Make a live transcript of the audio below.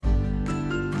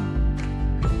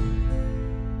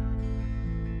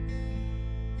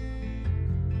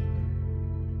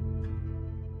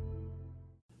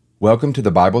Welcome to the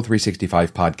Bible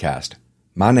 365 podcast.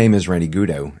 My name is Randy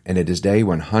Gudo, and it is day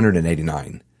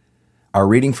 189. Our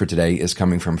reading for today is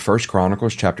coming from 1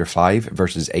 Chronicles chapter 5,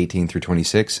 verses 18 through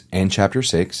 26, and chapter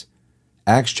 6,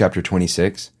 Acts chapter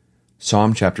 26,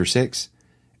 Psalm chapter 6,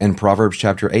 and Proverbs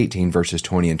chapter 18, verses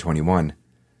 20 and 21.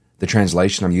 The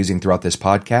translation I'm using throughout this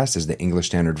podcast is the English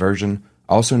Standard Version,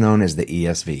 also known as the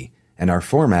ESV, and our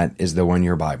format is the One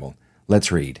Year Bible.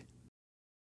 Let's read.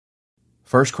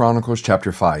 1 Chronicles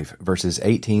chapter 5, verses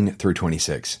 18 through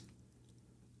 26.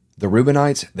 The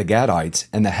Reubenites, the Gadites,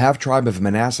 and the half-tribe of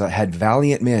Manasseh had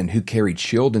valiant men who carried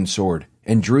shield and sword,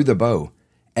 and drew the bow,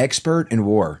 expert in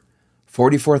war,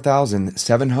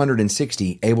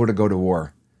 44,760 able to go to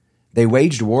war. They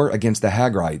waged war against the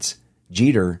Hagrites,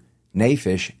 Jeter,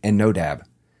 Naphish, and Nodab.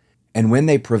 And when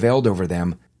they prevailed over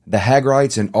them, the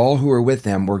Hagrites and all who were with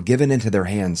them were given into their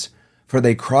hands, for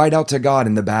they cried out to God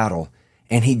in the battle,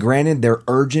 and he granted their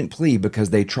urgent plea because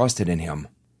they trusted in him.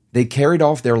 They carried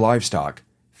off their livestock,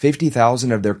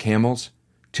 50,000 of their camels,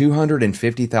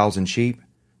 250,000 sheep,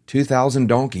 2,000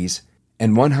 donkeys,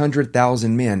 and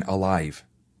 100,000 men alive.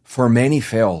 For many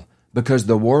fell, because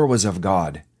the war was of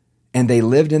God, and they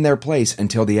lived in their place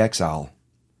until the exile.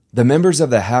 The members of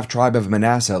the half-tribe of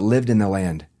Manasseh lived in the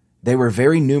land. They were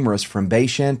very numerous from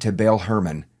Bashan to Baal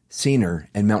Hermon, Senir,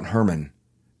 and Mount Hermon.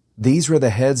 These were the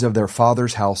heads of their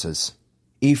fathers' houses: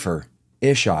 Epher,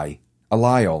 Ishai,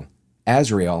 Eliel,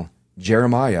 Azrael,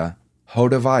 Jeremiah,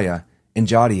 Hodaviah, and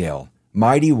Jadiel,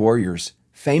 mighty warriors,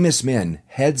 famous men,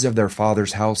 heads of their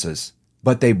fathers' houses.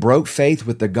 But they broke faith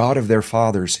with the God of their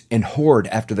fathers and whored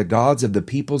after the gods of the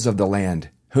peoples of the land,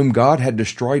 whom God had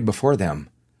destroyed before them.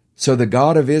 So the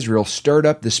God of Israel stirred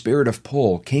up the spirit of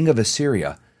Pul, king of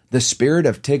Assyria, the spirit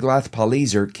of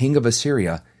Tiglath-Pileser, king of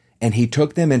Assyria, and he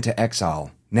took them into exile,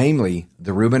 namely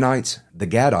the Reubenites, the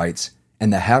Gadites,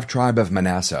 and the half-tribe of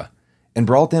Manasseh, and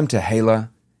brought them to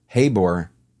Halah, Habor,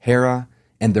 Hara,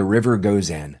 and the river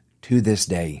Gozan, to this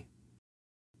day.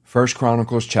 1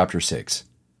 Chronicles chapter 6.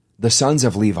 The sons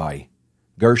of Levi: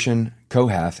 Gershon,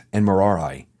 Kohath, and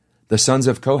Merari. The sons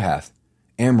of Kohath: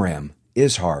 Amram,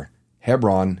 Izhar,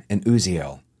 Hebron, and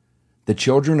Uzziel. The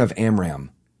children of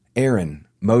Amram: Aaron,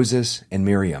 Moses, and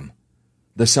Miriam.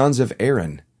 The sons of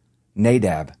Aaron: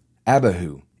 Nadab,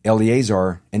 Abihu,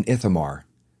 Eleazar, and Ithamar.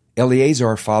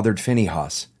 Eleazar fathered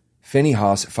Phinehas.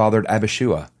 Phinehas fathered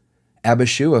Abishua.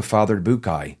 Abishua fathered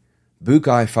Bukai.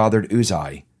 Bukai fathered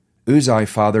Uzai. Uzai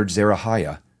fathered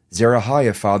Zerahiah.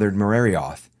 Zerahiah fathered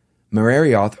Merarioth.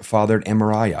 Merarioth fathered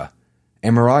Amariah.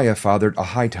 Amariah fathered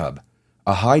Ahitub.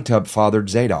 Ahitub fathered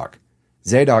Zadok.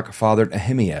 Zadok fathered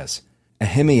Ahimaaz.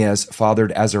 Ahimaaz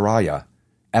fathered Azariah.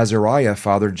 Azariah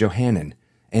fathered Johanan.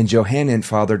 And Johanan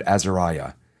fathered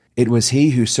Azariah. It was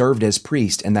he who served as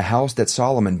priest in the house that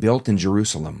Solomon built in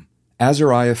Jerusalem.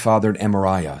 Azariah fathered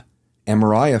Amariah.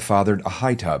 Amariah fathered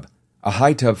Ahitub.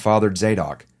 Ahitub fathered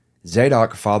Zadok.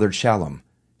 Zadok fathered Shallum.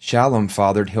 Shallum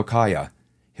fathered Hilkiah.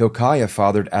 Hilkiah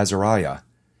fathered Azariah.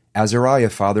 Azariah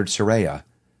fathered Seraiah.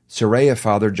 Seraiah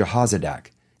fathered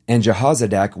Jehozadak. And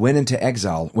Jehozadak went into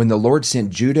exile when the Lord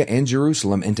sent Judah and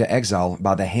Jerusalem into exile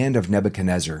by the hand of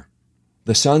Nebuchadnezzar.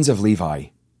 The sons of Levi: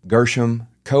 Gershom,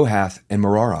 Kohath, and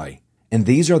Merari. And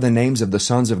these are the names of the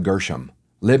sons of Gershom: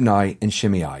 Libni and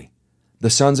Shimei.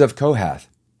 The sons of Kohath: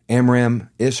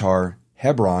 Amram, Izhar,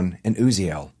 Hebron, and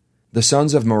Uzziel. The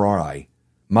sons of Merari: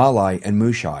 Malai and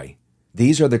Mushai.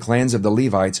 These are the clans of the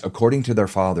Levites according to their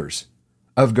fathers.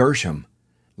 Of Gershom: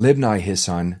 Libni his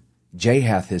son,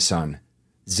 Jahath his son,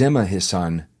 Zimmah his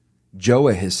son,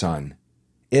 Joah his son,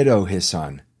 Iddo his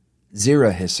son,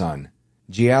 Zerah his son,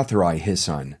 Jeatherai his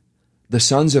son. The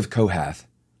sons of Kohath: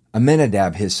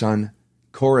 Aminadab his son,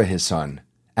 Korah his son,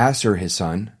 Asher his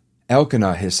son,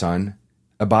 Elkanah his son,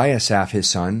 Abiasaph his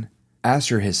son,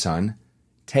 Asher his son,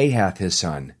 Tahath his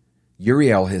son,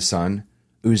 Uriel his son,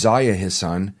 Uzziah his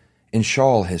son, and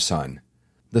Shaul his son.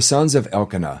 The sons of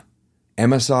Elkanah: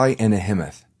 Amasai and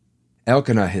Ahimoth.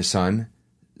 Elkanah his son,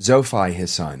 Zophai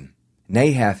his son,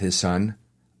 Nahath his son,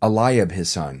 Eliab his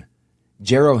son,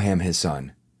 Jeroham his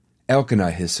son,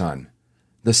 Elkanah his son.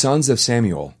 The sons of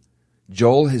Samuel: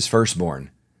 Joel his firstborn,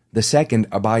 the second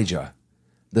Abijah.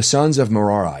 The sons of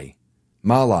Merari: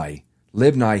 Malai,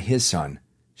 Libni his son,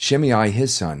 Shimei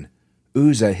his son,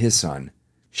 Uzzah his son,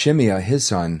 Shimei his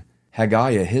son,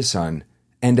 Haggiah his son,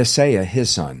 and Asaiah his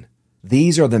son.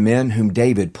 These are the men whom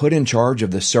David put in charge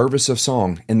of the service of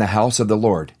song in the house of the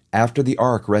Lord, after the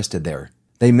ark rested there.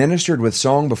 They ministered with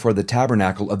song before the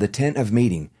tabernacle of the tent of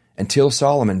meeting, until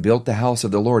Solomon built the house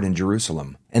of the Lord in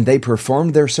Jerusalem, and they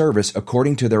performed their service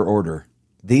according to their order.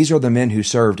 These are the men who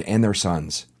served and their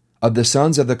sons. Of the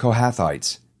sons of the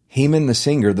Kohathites: Heman the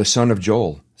singer, the son of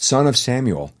Joel, son of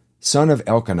Samuel, son of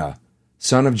Elkanah,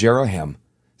 son of Jeroham,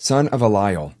 son of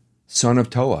Eliel, son of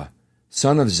Toah,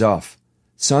 son of Zoph,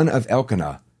 son of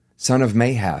Elkanah, son of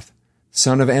Mahath,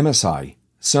 son of Amasai,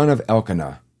 son of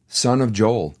Elkanah, son of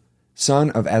Joel,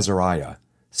 son of Azariah,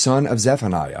 son of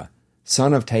Zephaniah,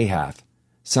 son of Tahath,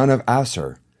 son of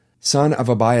Asher, son of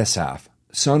Abiasaph,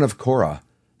 son of Korah,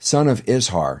 son of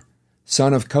Ishar,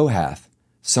 son of Kohath,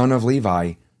 son of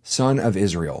Levi, son of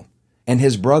Israel, and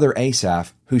his brother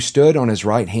Asaph, who stood on his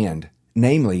right hand,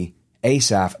 namely,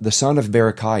 Asaph the son of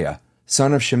Berechiah,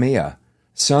 son of Shemiah,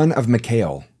 son of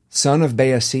Michael, son of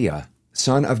Baaseiah,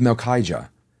 son of Melchijah,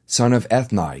 son of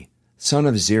Ethni, son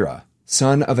of Zerah,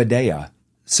 son of Adaiah,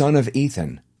 son of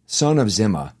Ethan, son of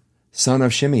Zimmah, son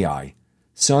of Shimei,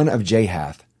 son of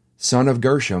Jahath, son of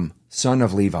Gershom, son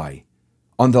of Levi.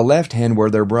 On the left hand were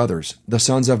their brothers, the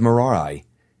sons of Merari,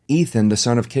 Ethan the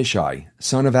son of Kishai,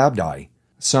 son of Abdi,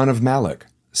 son of Malach,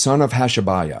 son of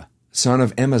Hashabiah, son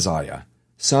of Amaziah,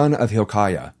 son of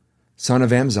Hilkiah, son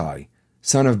of Amzi,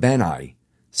 son of Bani,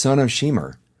 son of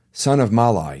Shemer, son of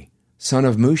Malai, son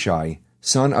of Mushai,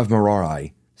 son of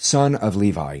Merari, son of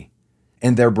Levi.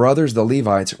 And their brothers the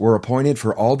Levites were appointed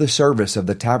for all the service of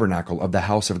the tabernacle of the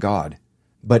house of God.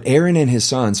 But Aaron and his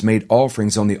sons made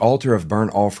offerings on the altar of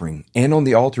burnt offering, and on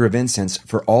the altar of incense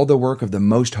for all the work of the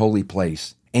most holy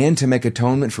place, and to make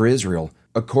atonement for Israel,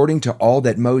 according to all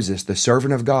that Moses the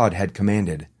servant of God had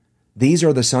commanded. These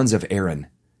are the sons of Aaron: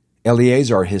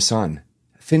 Eleazar his son,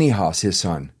 Phinehas his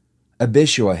son,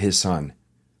 Abishua his son,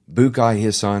 Bukai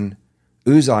his son,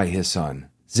 Uzai his son,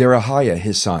 Zerahiah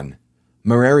his son,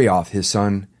 Merarioth his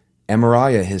son,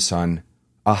 Amariah his son,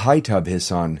 Ahitub his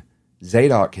son,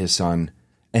 Zadok his son,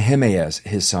 Ahimaaz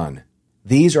his son.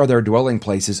 These are their dwelling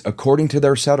places according to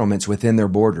their settlements within their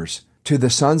borders. To the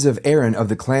sons of Aaron of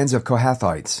the clans of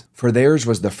Kohathites, for theirs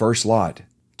was the first lot.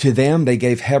 To them they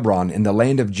gave Hebron in the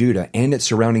land of Judah and its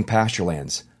surrounding pasture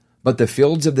lands. But the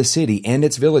fields of the city and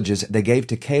its villages they gave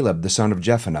to Caleb the son of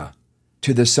Jephunneh.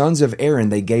 To the sons of Aaron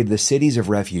they gave the cities of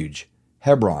refuge: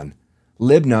 Hebron,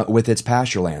 Libnah with its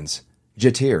pasture lands,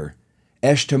 Jatir,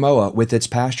 Eshtemoa with its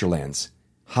pasture lands,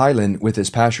 Hilan with its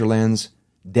pasture lands,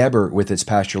 Debir with its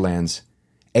pasture lands,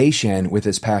 Ashan with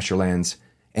its pasture lands,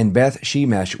 and Beth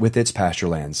Shemesh with its pasture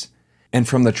lands. And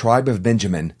from the tribe of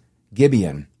Benjamin,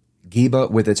 Gibeon,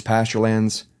 Geba with its pasture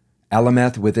lands,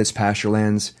 Alameth with its pasture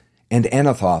lands, and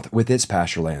Anathoth with its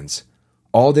pasture lands.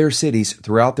 All their cities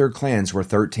throughout their clans were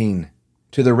 13.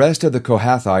 To the rest of the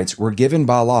Kohathites were given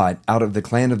by lot out of the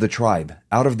clan of the tribe,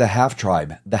 out of the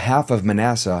half-tribe, the half of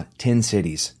Manasseh, 10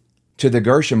 cities. To the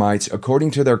Gershomites,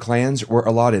 according to their clans, were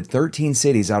allotted 13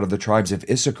 cities out of the tribes of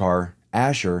Issachar,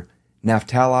 Asher,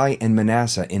 Naphtali, and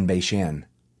Manasseh in Bashan.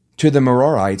 To the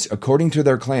Merarites, according to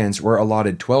their clans, were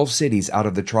allotted 12 cities out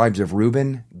of the tribes of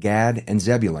Reuben, Gad, and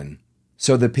Zebulun.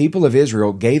 So the people of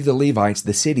Israel gave the Levites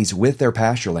the cities with their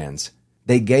pasture lands.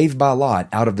 They gave by lot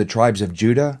out of the tribes of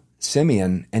Judah,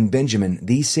 Simeon, and Benjamin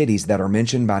these cities that are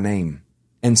mentioned by name.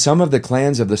 And some of the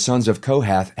clans of the sons of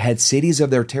Kohath had cities of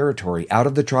their territory out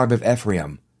of the tribe of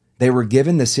Ephraim. They were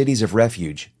given the cities of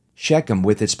refuge: Shechem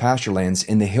with its pasture lands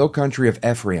in the hill country of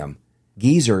Ephraim,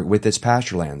 Gezer with its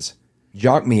pasture lands,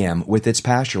 Jokmeam with its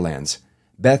pasture lands,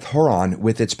 Beth Horon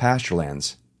with its pasture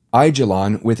lands,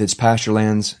 Aijalon with its pasture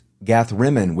lands,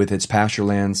 Gath-Rimmon with its pasture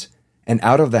lands, and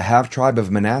out of the half-tribe of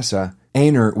Manasseh,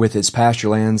 Aner with its pasture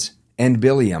lands, and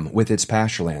Bileam with its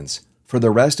pasture lands, for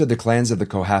the rest of the clans of the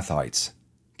Kohathites.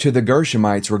 To the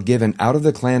Gershomites were given out of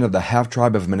the clan of the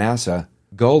half-tribe of Manasseh,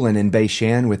 Golan and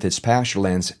Bashan with its pasture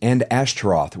lands, and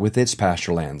Ashtaroth with its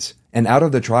pasture lands, and out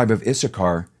of the tribe of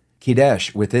Issachar,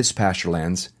 Kedesh with its pasture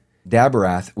lands,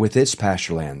 Daberath with its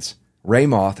pasture lands,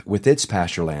 Ramoth with its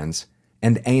pasture lands,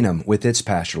 and Anam with its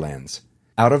pasture lands.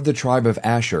 Out of the tribe of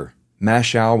Asher,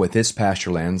 Mashal with its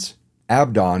pasture lands,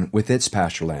 Abdon with its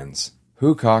pasture lands,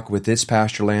 Hukok with its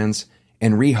pasture lands,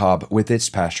 and Rehob with its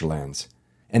pasture lands.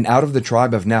 And out of the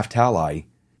tribe of Naphtali,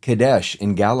 Kadesh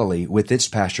in Galilee with its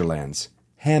pasture lands,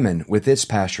 Hammon with its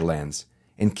pasture lands,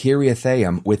 and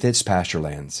Kiriathaim with its pasture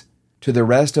lands. To the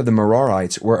rest of the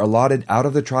Merarites were allotted out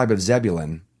of the tribe of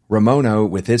Zebulun, Ramono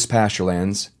with its pasture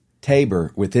lands,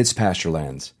 Tabor with its pasture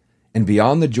lands, and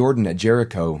beyond the Jordan at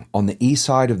Jericho, on the east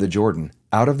side of the Jordan,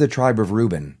 out of the tribe of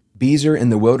Reuben, Bezer in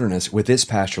the wilderness with its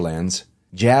pasture lands,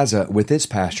 Jaza with its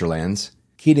pasture lands,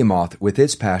 Kedemoth with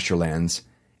its pasture lands,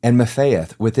 and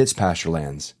Mephaath with its pasture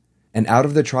lands. And out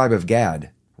of the tribe of Gad,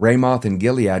 Ramoth and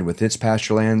Gilead with its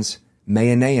pasture lands,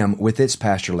 Mahanaim with its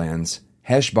pasture lands,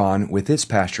 Heshbon with its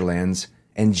pasture lands,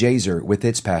 and Jazer with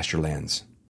its pasture lands.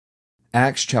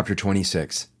 Acts chapter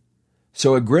 26.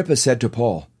 So Agrippa said to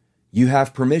Paul, "You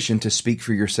have permission to speak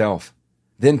for yourself."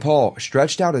 Then Paul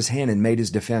stretched out his hand and made his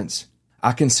defense.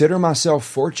 I consider myself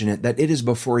fortunate that it is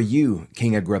before you,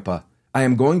 King Agrippa. I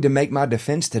am going to make my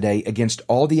defense today against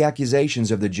all the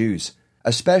accusations of the Jews,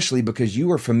 especially because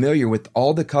you are familiar with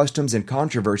all the customs and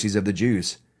controversies of the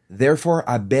Jews. Therefore,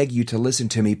 I beg you to listen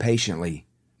to me patiently.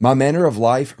 My manner of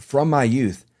life from my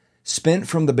youth, spent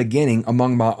from the beginning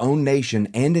among my own nation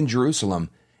and in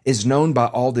Jerusalem, is known by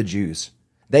all the Jews.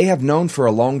 They have known for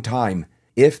a long time,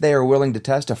 if they are willing to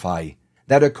testify,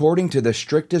 that according to the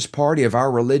strictest party of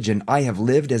our religion I have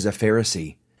lived as a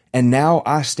Pharisee. And now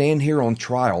I stand here on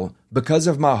trial because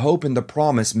of my hope in the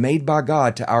promise made by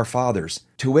God to our fathers,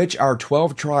 to which our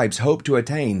 12 tribes hope to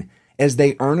attain, as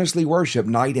they earnestly worship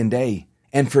night and day.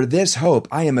 And for this hope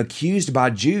I am accused by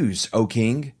Jews, O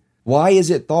king. Why is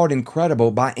it thought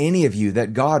incredible by any of you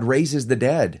that God raises the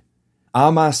dead? I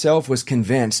myself was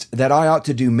convinced that I ought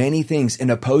to do many things in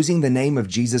opposing the name of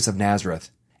Jesus of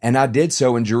Nazareth, and I did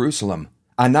so in Jerusalem.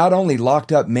 I not only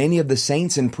locked up many of the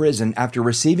saints in prison after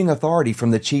receiving authority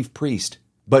from the chief priest,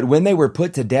 but when they were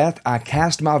put to death, I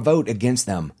cast my vote against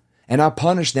them, and I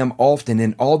punished them often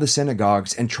in all the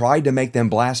synagogues and tried to make them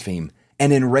blaspheme,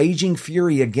 and in raging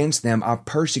fury against them I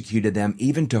persecuted them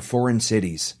even to foreign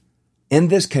cities. In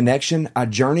this connection, I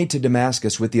journeyed to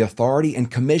Damascus with the authority and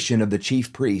commission of the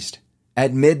chief priest.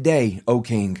 At midday, O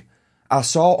king, I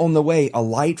saw on the way a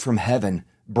light from heaven,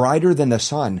 brighter than the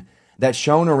sun, that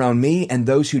shone around me and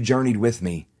those who journeyed with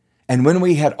me. And when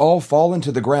we had all fallen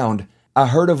to the ground, I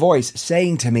heard a voice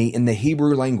saying to me in the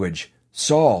Hebrew language,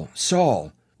 Saul,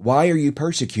 Saul, why are you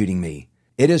persecuting me?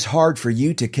 It is hard for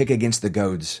you to kick against the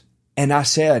goads. And I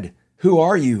said, Who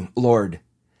are you, Lord?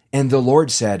 And the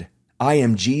Lord said, I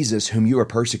am Jesus whom you are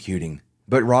persecuting.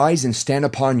 But rise and stand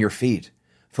upon your feet,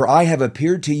 for I have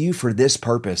appeared to you for this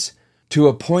purpose, to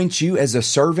appoint you as a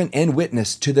servant and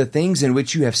witness to the things in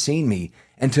which you have seen me,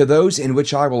 and to those in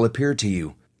which I will appear to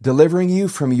you, delivering you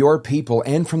from your people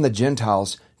and from the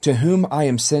Gentiles, to whom I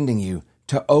am sending you,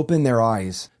 to open their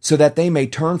eyes, so that they may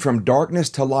turn from darkness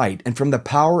to light and from the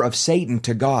power of Satan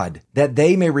to God, that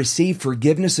they may receive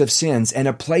forgiveness of sins and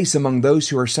a place among those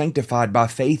who are sanctified by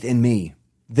faith in me.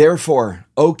 Therefore,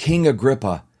 O King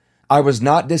Agrippa, I was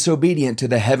not disobedient to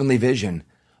the heavenly vision,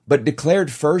 but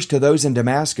declared first to those in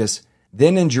Damascus,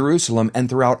 then in Jerusalem and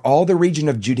throughout all the region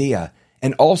of Judea,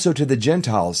 and also to the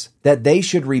Gentiles, that they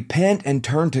should repent and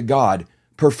turn to God,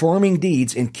 performing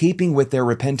deeds in keeping with their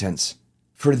repentance.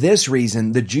 For this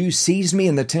reason the Jews seized me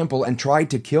in the temple and tried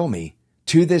to kill me.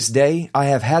 To this day I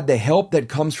have had the help that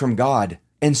comes from God,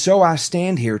 and so I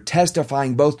stand here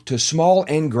testifying both to small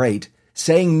and great,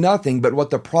 saying nothing but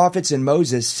what the prophets and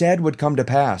Moses said would come to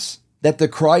pass, that the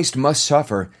Christ must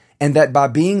suffer, and that by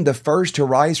being the first to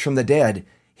rise from the dead,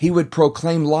 he would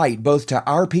proclaim light both to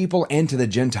our people and to the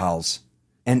Gentiles.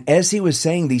 And as he was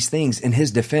saying these things in his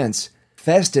defense,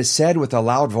 Festus said with a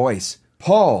loud voice,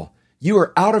 Paul, you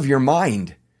are out of your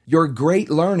mind. Your great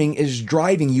learning is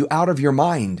driving you out of your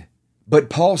mind. But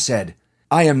Paul said,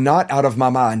 I am not out of my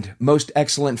mind, most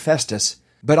excellent Festus,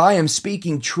 but I am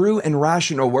speaking true and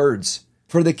rational words.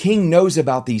 For the king knows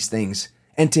about these things,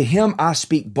 and to him I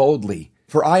speak boldly.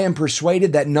 For I am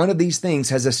persuaded that none of these things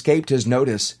has escaped his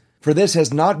notice, for this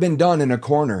has not been done in a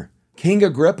corner. King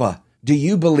Agrippa, do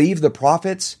you believe the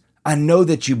prophets? I know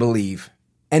that you believe.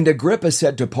 And Agrippa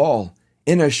said to Paul,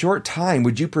 In a short time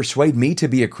would you persuade me to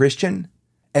be a Christian?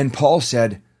 And Paul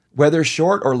said, Whether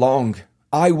short or long,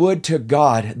 I would to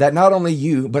God that not only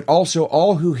you, but also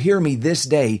all who hear me this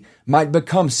day might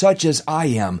become such as I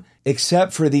am,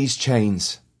 except for these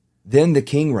chains. Then the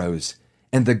king rose,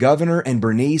 and the governor and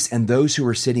Bernice and those who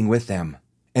were sitting with them.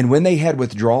 And when they had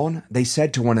withdrawn, they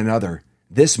said to one another,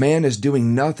 This man is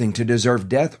doing nothing to deserve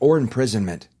death or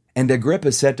imprisonment. And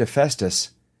Agrippa said to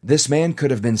Festus, This man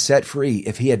could have been set free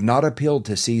if he had not appealed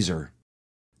to Caesar.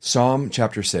 Psalm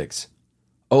chapter 6.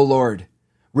 O Lord,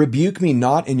 rebuke me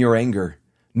not in your anger,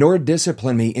 nor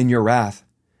discipline me in your wrath.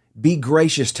 Be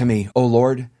gracious to me, O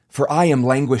Lord, for I am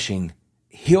languishing.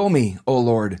 Heal me, O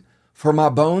Lord, for my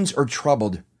bones are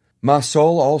troubled. My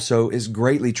soul also is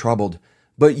greatly troubled.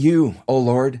 But you, O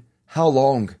Lord, how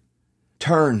long?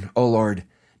 Turn, O Lord,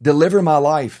 deliver my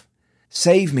life.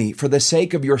 Save me for the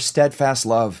sake of your steadfast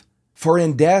love. For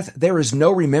in death there is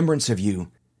no remembrance of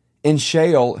you. In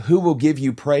Sheol who will give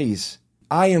you praise?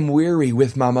 I am weary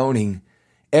with my moaning.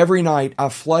 Every night I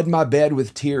flood my bed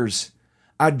with tears.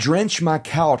 I drench my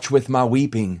couch with my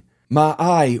weeping. My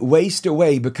eye wastes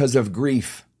away because of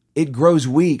grief. It grows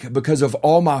weak because of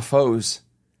all my foes.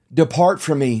 Depart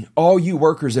from me, all you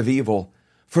workers of evil,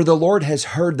 for the Lord has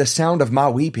heard the sound of my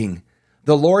weeping.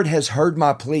 The Lord has heard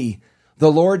my plea.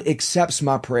 The Lord accepts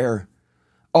my prayer.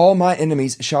 All my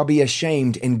enemies shall be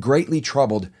ashamed and greatly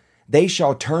troubled. They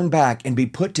shall turn back and be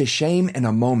put to shame in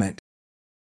a moment.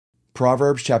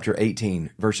 Proverbs chapter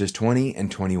 18, verses 20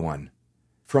 and 21.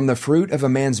 From the fruit of a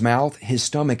man's mouth his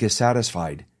stomach is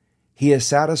satisfied. He is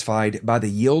satisfied by the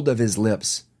yield of his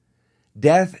lips.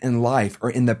 Death and life are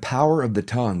in the power of the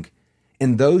tongue,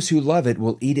 and those who love it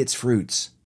will eat its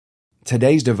fruits.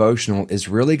 Today's devotional is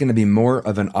really going to be more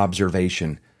of an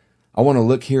observation. I want to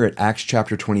look here at Acts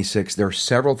chapter 26. There are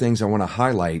several things I want to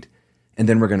highlight, and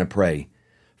then we're going to pray.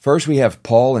 First, we have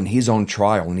Paul, and he's on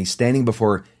trial, and he's standing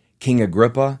before King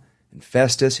Agrippa and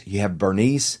Festus. You have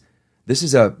Bernice. This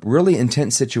is a really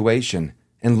intense situation,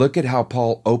 and look at how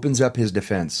Paul opens up his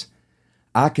defense.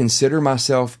 I consider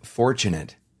myself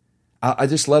fortunate. I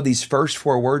just love these first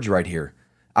four words right here.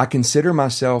 I consider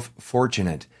myself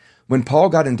fortunate. When Paul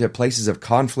got into places of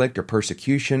conflict or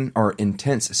persecution or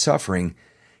intense suffering,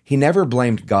 he never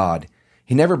blamed God.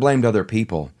 He never blamed other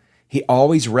people. He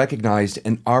always recognized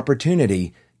an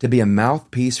opportunity to be a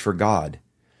mouthpiece for God.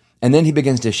 And then he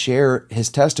begins to share his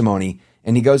testimony,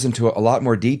 and he goes into a lot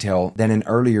more detail than in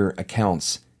earlier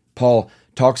accounts. Paul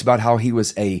talks about how he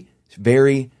was a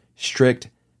very strict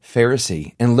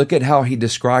Pharisee, and look at how he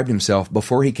described himself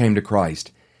before he came to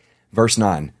Christ. Verse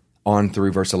 9 on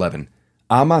through verse 11.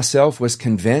 I myself was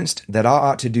convinced that I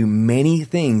ought to do many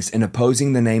things in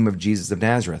opposing the name of Jesus of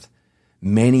Nazareth.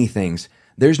 Many things.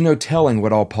 There's no telling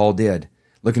what all Paul did.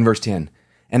 Look in verse 10.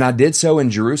 And I did so in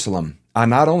Jerusalem. I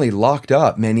not only locked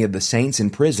up many of the saints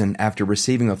in prison after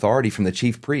receiving authority from the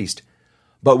chief priest,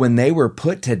 but when they were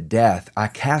put to death, I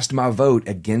cast my vote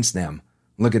against them.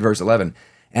 Look at verse 11.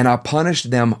 And I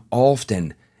punished them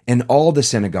often in all the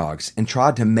synagogues and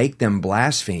tried to make them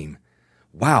blaspheme.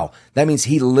 Wow, that means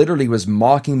he literally was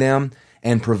mocking them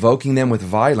and provoking them with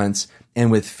violence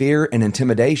and with fear and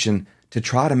intimidation to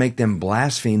try to make them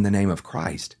blaspheme the name of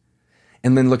Christ.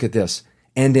 And then look at this.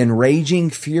 And in raging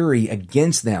fury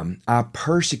against them, I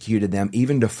persecuted them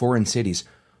even to foreign cities.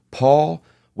 Paul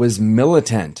was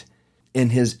militant in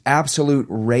his absolute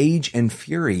rage and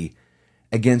fury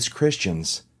against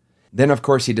Christians. Then, of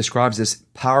course, he describes this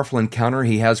powerful encounter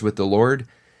he has with the Lord.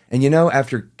 And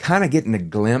after kind of getting a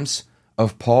glimpse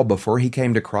of Paul before he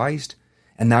came to Christ,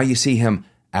 and now you see him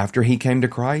after he came to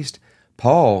Christ,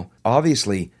 Paul,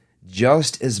 obviously,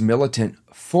 just as militant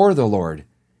for the Lord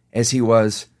as he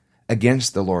was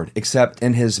against the Lord, except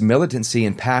in his militancy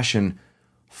and passion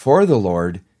for the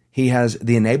Lord, he has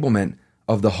the enablement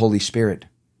of the Holy Spirit.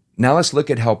 Now let's look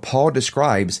at how Paul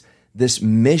describes this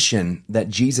mission that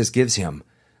Jesus gives him.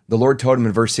 The Lord told him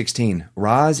in verse 16,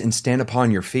 Rise and stand upon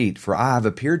your feet, for I have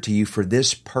appeared to you for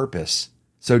this purpose.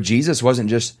 So Jesus wasn't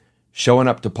just showing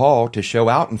up to Paul to show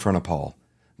out in front of Paul,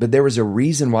 but there was a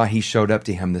reason why he showed up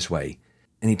to him this way.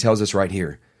 And he tells us right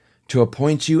here, to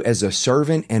appoint you as a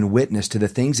servant and witness to the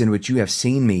things in which you have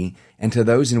seen me and to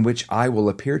those in which I will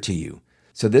appear to you.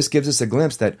 So this gives us a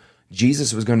glimpse that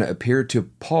Jesus was going to appear to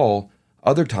Paul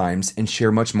other times and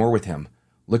share much more with him.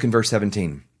 Look in verse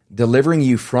 17. Delivering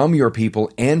you from your people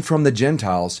and from the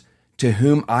Gentiles to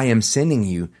whom I am sending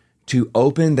you to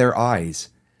open their eyes,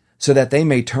 so that they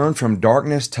may turn from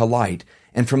darkness to light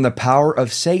and from the power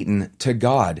of Satan to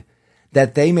God,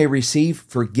 that they may receive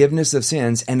forgiveness of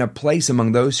sins and a place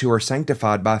among those who are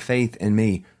sanctified by faith in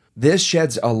me. This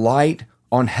sheds a light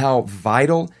on how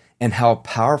vital and how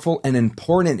powerful and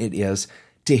important it is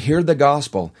to hear the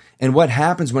gospel and what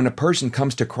happens when a person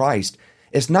comes to Christ.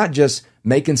 It's not just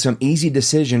making some easy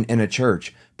decision in a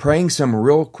church, praying some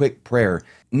real quick prayer.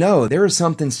 No, there is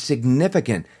something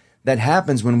significant that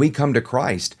happens when we come to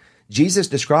Christ. Jesus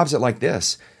describes it like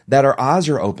this, that our eyes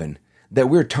are open, that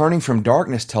we're turning from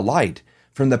darkness to light,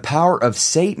 from the power of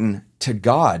Satan to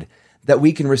God, that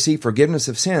we can receive forgiveness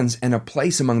of sins and a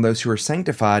place among those who are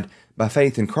sanctified by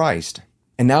faith in Christ.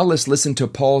 And now let's listen to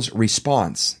Paul's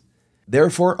response.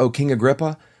 Therefore, O King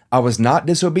Agrippa, I was not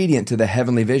disobedient to the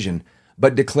heavenly vision,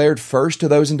 but declared first to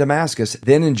those in Damascus,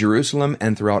 then in Jerusalem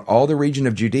and throughout all the region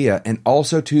of Judea, and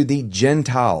also to the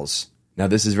Gentiles. Now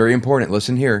this is very important,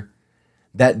 listen here.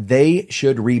 That they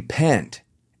should repent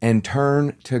and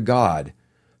turn to God,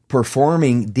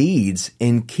 performing deeds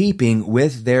in keeping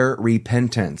with their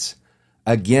repentance.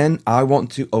 Again, I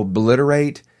want to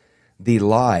obliterate the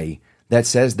lie that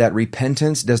says that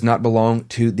repentance does not belong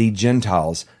to the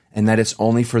Gentiles and that it's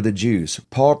only for the Jews.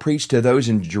 Paul preached to those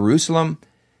in Jerusalem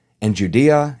and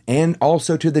Judea and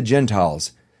also to the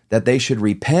Gentiles that they should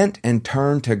repent and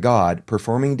turn to God,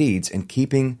 performing deeds in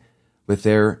keeping with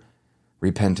their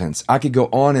repentance. I could go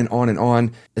on and on and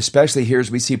on, especially here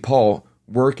as we see Paul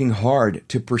working hard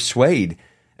to persuade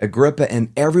Agrippa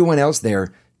and everyone else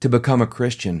there to become a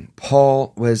Christian.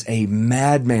 Paul was a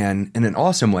madman in an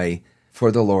awesome way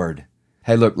for the Lord.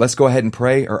 Hey, look, let's go ahead and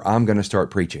pray or I'm going to start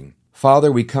preaching.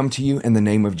 Father, we come to you in the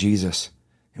name of Jesus.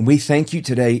 And we thank you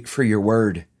today for your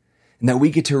word, and that we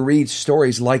get to read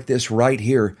stories like this right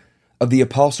here of the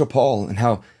Apostle Paul and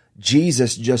how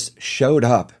Jesus just showed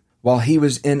up while he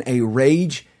was in a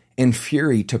rage and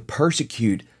fury to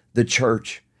persecute the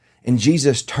church. And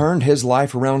Jesus turned his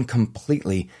life around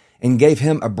completely and gave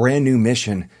him a brand new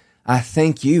mission. I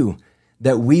thank you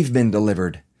that we've been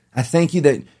delivered. I thank you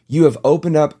that you have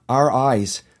opened up our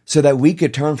eyes so that we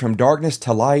could turn from darkness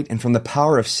to light and from the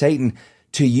power of Satan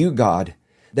to you, God,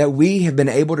 that we have been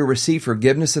able to receive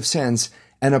forgiveness of sins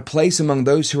and a place among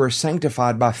those who are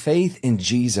sanctified by faith in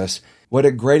Jesus. What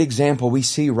a great example we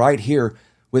see right here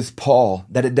with Paul,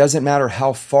 that it doesn't matter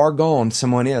how far gone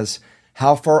someone is,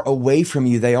 how far away from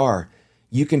you they are,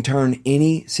 you can turn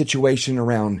any situation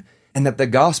around, and that the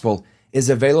gospel is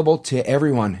available to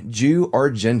everyone, Jew or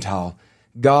Gentile.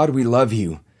 God, we love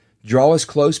you. Draw us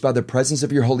close by the presence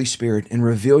of your Holy Spirit and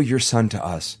reveal your Son to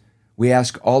us. We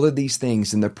ask all of these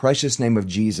things in the precious name of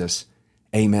Jesus.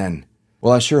 Amen.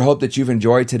 Well, I sure hope that you've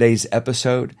enjoyed today's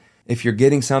episode. If you're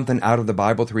getting something out of the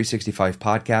Bible 365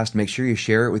 podcast, make sure you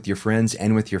share it with your friends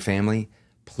and with your family.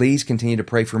 Please continue to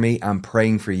pray for me. I'm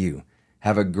praying for you.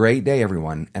 Have a great day,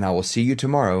 everyone, and I will see you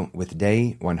tomorrow with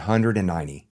day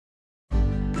 190.